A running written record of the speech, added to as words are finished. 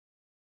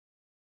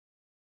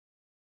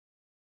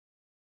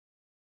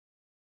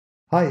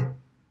Hi,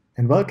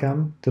 and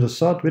welcome to the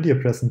short video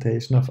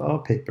presentation of our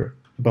paper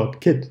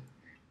about KiTT,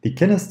 the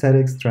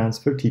Kinesthetics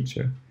Transfer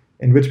Teacher,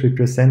 in which we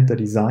present the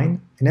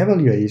design and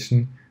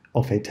evaluation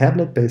of a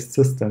tablet-based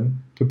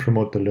system to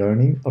promote the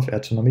learning of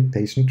ergonomic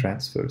patient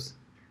transfers.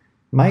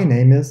 My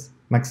name is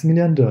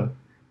Maximilian Dürr,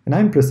 and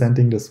I'm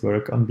presenting this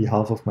work on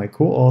behalf of my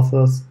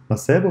co-authors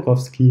Marcel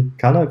Borowski,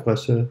 Carla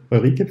Gröschel,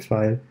 Ulrike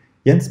Pfeil,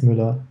 Jens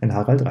Müller, and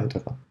Harald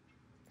Reiterer.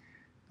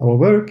 Our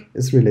work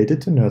is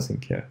related to nursing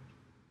care.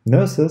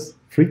 Nurses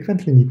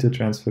frequently need to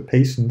transfer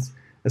patients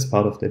as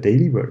part of their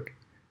daily work.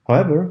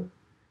 However,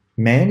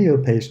 manual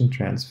patient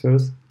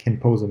transfers can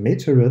pose a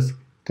major risk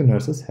to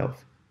nurses'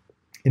 health.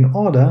 In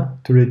order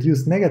to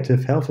reduce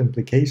negative health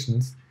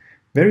implications,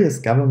 various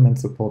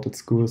government-supported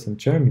schools in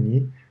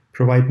Germany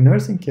provide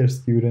nursing care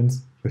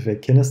students with a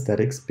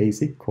kinesthetics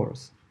basic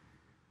course.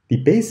 The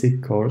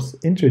basic course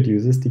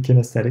introduces the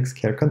kinesthetics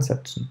care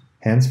conception,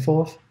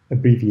 henceforth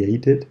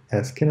abbreviated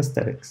as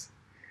kinesthetics.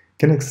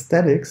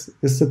 Kinesthetics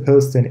is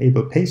supposed to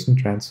enable patient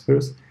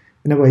transfers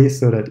in a way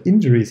so that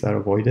injuries are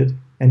avoided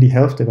and the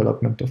health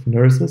development of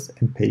nurses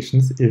and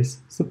patients is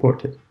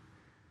supported.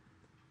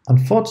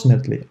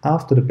 Unfortunately,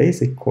 after the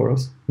basic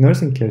course,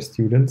 nursing care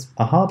students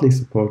are hardly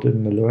supported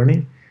in the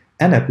learning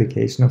and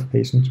application of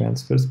patient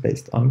transfers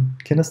based on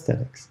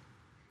kinesthetics.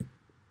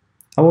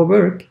 Our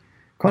work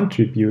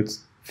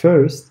contributes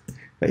first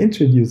by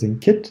introducing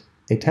KiTT,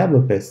 a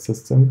tablet-based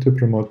system to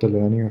promote the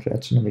learning of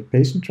ergonomic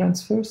patient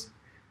transfers.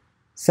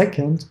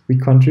 Second, we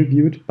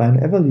contribute by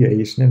an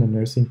evaluation in a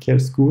nursing care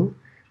school,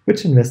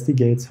 which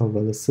investigates how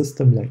well a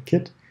system like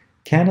KiTT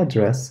can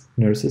address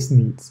nurses'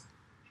 needs.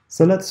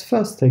 So let's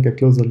first take a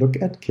closer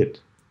look at KiTT.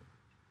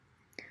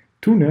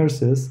 Two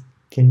nurses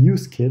can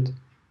use KiTT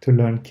to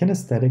learn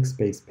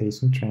kinesthetics-based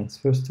patient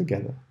transfers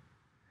together.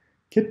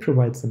 KiTT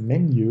provides a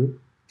menu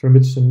from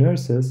which the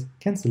nurses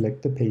can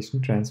select the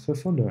patient transfer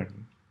for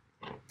learning.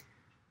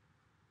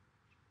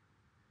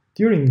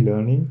 During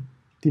learning,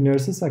 the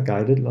nurses are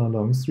guided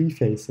along three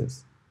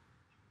phases.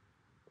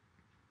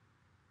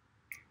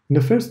 In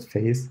the first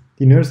phase,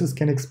 the nurses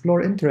can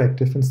explore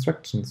interactive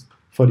instructions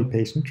for the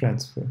patient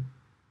transfer.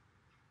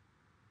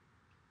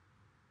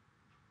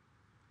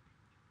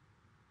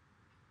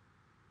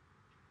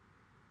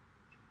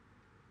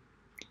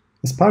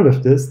 As part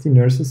of this, the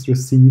nurses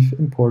receive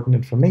important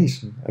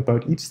information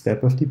about each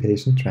step of the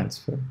patient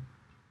transfer.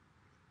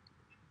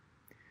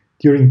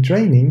 During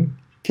training,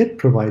 KiTT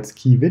provides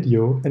key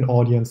video and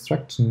audio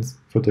instructions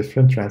for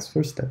different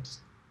transfer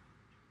steps.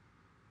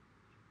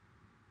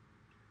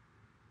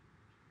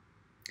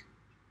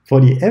 For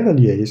the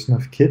evaluation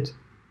of KiTT,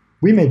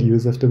 we made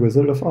use of the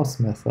Wizard of Oz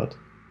method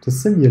to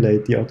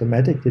simulate the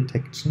automatic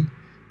detection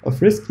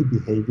of risky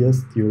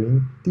behaviors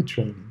during the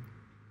training.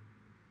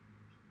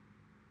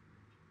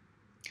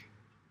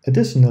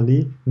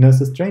 Additionally,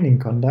 nurses' training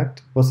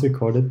conduct was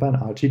recorded by an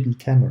RGB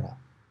camera.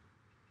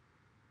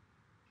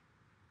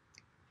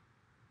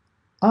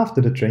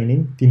 After the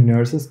training, the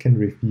nurses can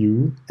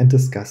review and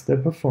discuss their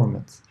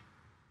performance.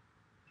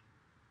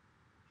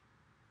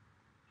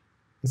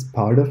 As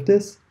part of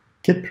this,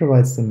 KiTT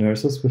provides the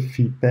nurses with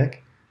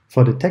feedback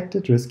for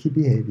detected risky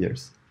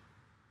behaviors.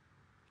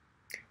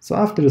 So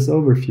after this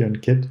overview on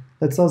KiTT,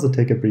 let's also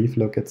take a brief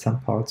look at some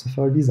parts of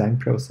our design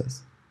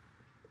process.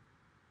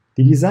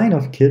 The design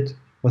of KiTT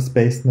was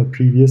based on a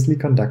previously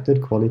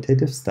conducted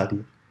qualitative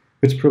study,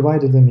 which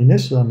provided an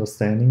initial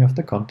understanding of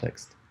the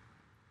context.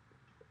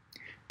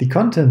 The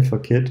content for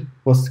KiTT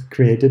was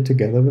created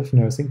together with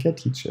nursing care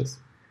teachers.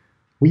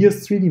 We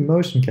used 3D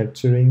motion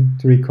capturing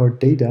to record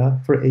data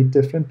for 8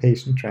 different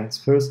patient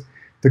transfers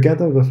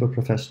together with a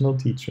professional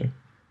teacher.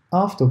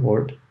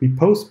 Afterward, we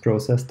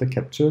post-processed the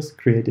captures,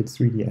 created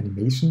 3D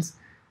animations,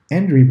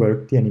 and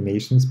reworked the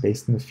animations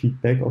based on the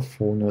feedback of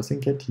 4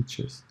 nursing care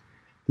teachers.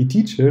 The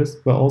teachers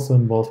were also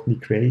involved in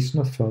the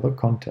creation of further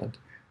content,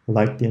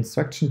 like the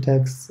instruction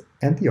texts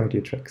and the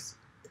audio tracks.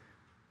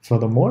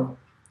 Furthermore,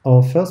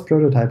 our first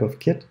prototype of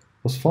KiTT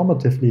was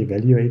formatively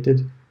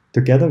evaluated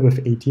together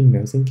with 18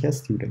 nursing care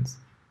students.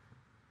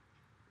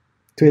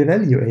 To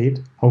evaluate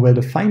how well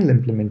the final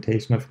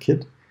implementation of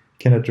KiTT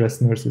can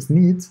address nurses'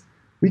 needs,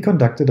 we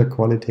conducted a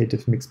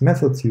qualitative mixed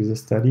methods user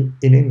study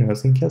in a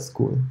nursing care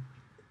school.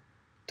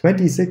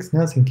 26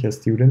 nursing care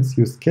students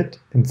used KiTT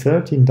in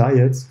 13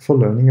 diets for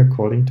learning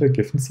according to a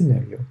given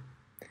scenario.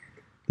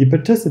 The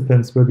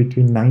participants were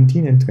between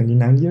 19 and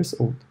 29 years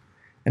old,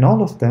 and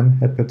all of them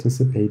had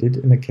participated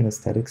in a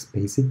kinesthetics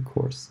basic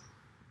course.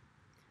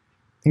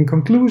 In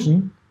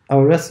conclusion,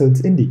 our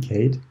results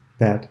indicate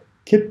that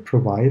KiTT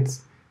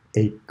provides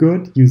a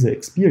good user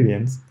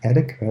experience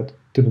adequate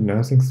to the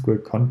nursing school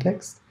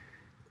context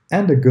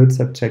and a good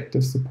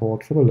subjective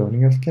support for the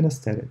learning of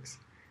kinesthetics,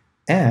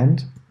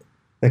 and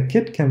that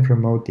KiTT can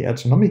promote the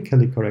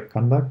ergonomically correct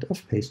conduct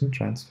of patient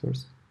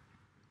transfers.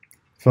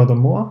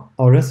 Furthermore,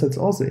 our results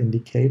also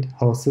indicate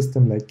how a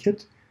system like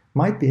KiTT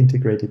might be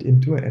integrated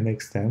into and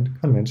extend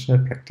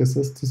conventional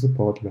practices to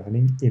support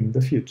learning in the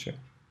future.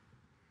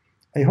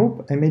 I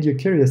hope I made you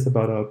curious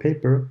about our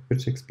paper,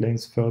 which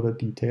explains further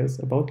details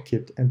about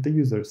KiTT and the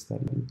user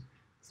study.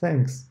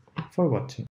 Thanks for watching.